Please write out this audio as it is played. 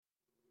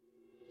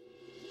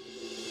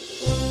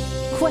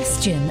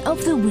Question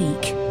of the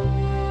Week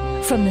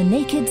from the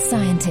Naked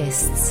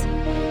Scientists.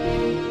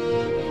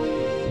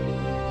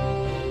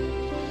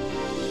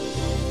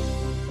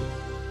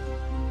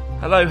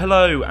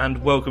 Hello,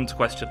 and welcome to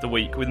Question of the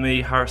Week with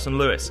me, Harrison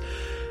Lewis.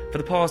 For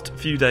the past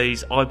few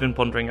days, I've been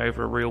pondering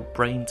over a real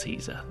brain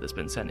teaser that's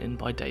been sent in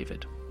by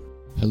David.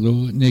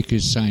 Hello,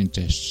 Naked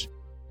Scientists.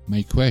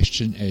 My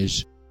question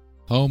is,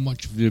 how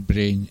much of the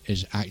brain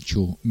is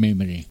actual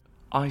memory?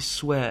 I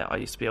swear I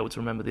used to be able to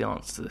remember the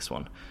answer to this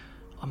one.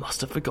 I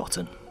must have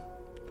forgotten.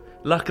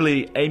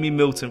 Luckily, Amy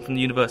Milton from the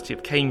University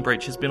of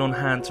Cambridge has been on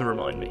hand to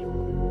remind me.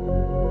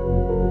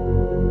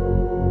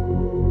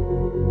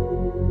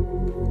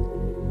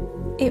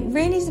 It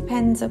really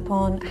depends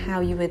upon how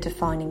you are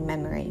defining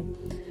memory.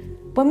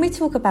 When we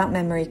talk about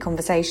memory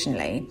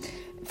conversationally,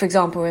 for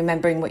example,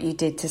 remembering what you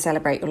did to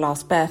celebrate your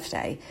last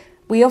birthday,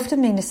 we often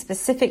mean a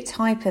specific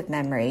type of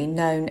memory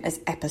known as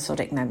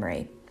episodic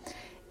memory.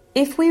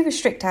 If we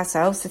restrict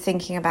ourselves to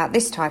thinking about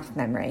this type of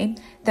memory,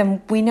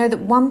 then we know that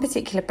one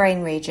particular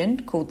brain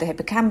region, called the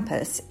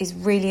hippocampus, is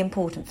really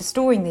important for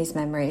storing these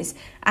memories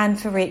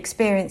and for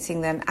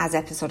re-experiencing them as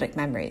episodic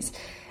memories,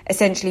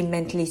 essentially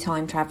mentally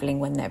time-travelling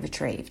when they're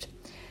retrieved.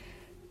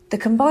 The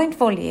combined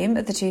volume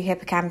of the two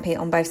hippocampi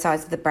on both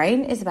sides of the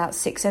brain is about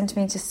 6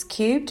 centimetres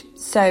cubed,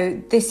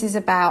 so this is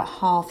about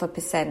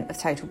 0.5% of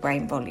total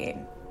brain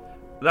volume.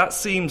 That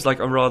seems like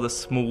a rather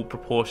small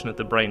proportion of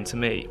the brain to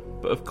me,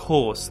 but of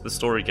course the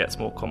story gets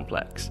more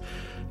complex.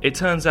 It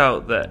turns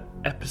out that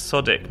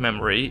episodic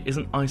memory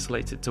isn't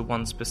isolated to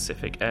one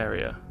specific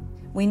area.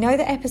 We know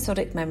that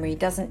episodic memory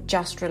doesn't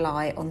just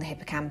rely on the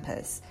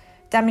hippocampus.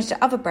 Damage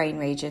to other brain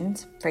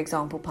regions, for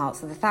example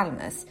parts of the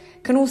thalamus,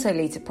 can also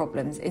lead to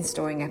problems in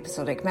storing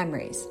episodic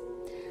memories.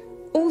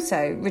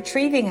 Also,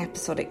 retrieving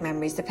episodic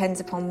memories depends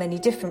upon many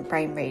different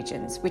brain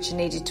regions, which are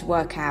needed to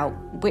work out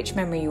which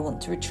memory you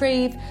want to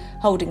retrieve,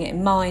 holding it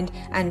in mind,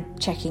 and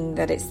checking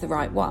that it's the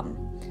right one.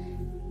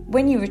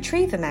 When you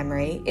retrieve a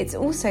memory, it's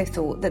also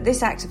thought that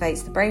this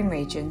activates the brain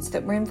regions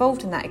that were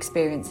involved in that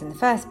experience in the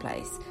first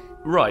place.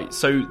 Right,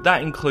 so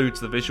that includes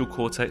the visual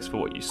cortex for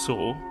what you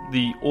saw,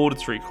 the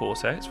auditory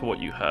cortex for what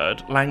you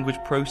heard, language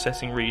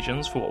processing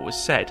regions for what was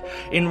said.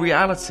 In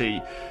reality,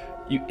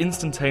 you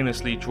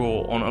instantaneously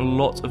draw on a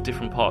lot of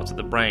different parts of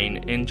the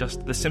brain in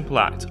just the simple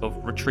act of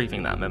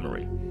retrieving that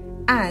memory.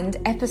 And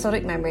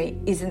episodic memory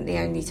isn't the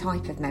only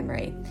type of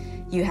memory.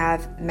 You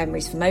have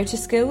memories for motor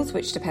skills,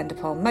 which depend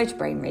upon motor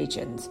brain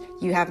regions.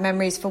 You have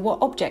memories for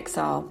what objects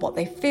are, what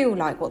they feel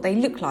like, what they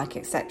look like,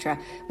 etc.,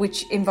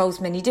 which involves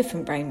many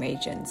different brain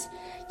regions.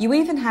 You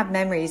even have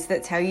memories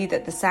that tell you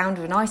that the sound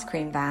of an ice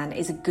cream van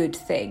is a good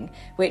thing,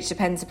 which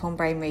depends upon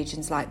brain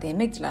regions like the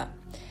amygdala.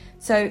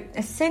 So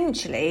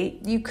essentially,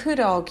 you could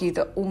argue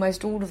that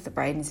almost all of the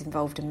brain is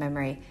involved in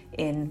memory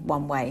in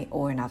one way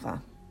or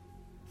another.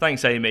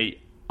 Thanks,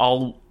 Amy.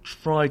 I'll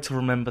try to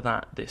remember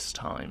that this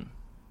time.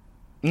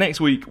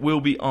 Next week, we'll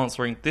be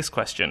answering this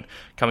question,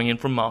 coming in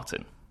from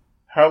Martin.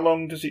 How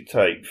long does it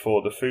take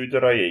for the food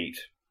that I eat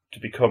to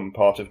become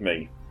part of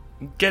me?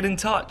 Get in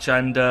touch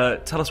and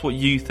tell us what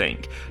you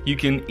think. You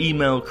can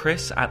email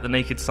Chris at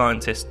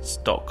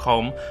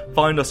thenakedscientists.com,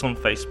 find us on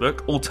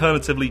Facebook,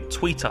 alternatively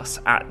tweet us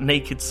at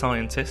Naked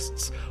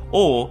Scientists,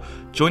 or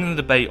join the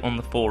debate on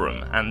the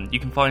forum, and you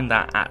can find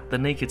that at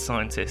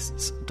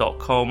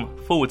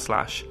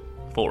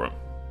thenakedscientists.com/forum.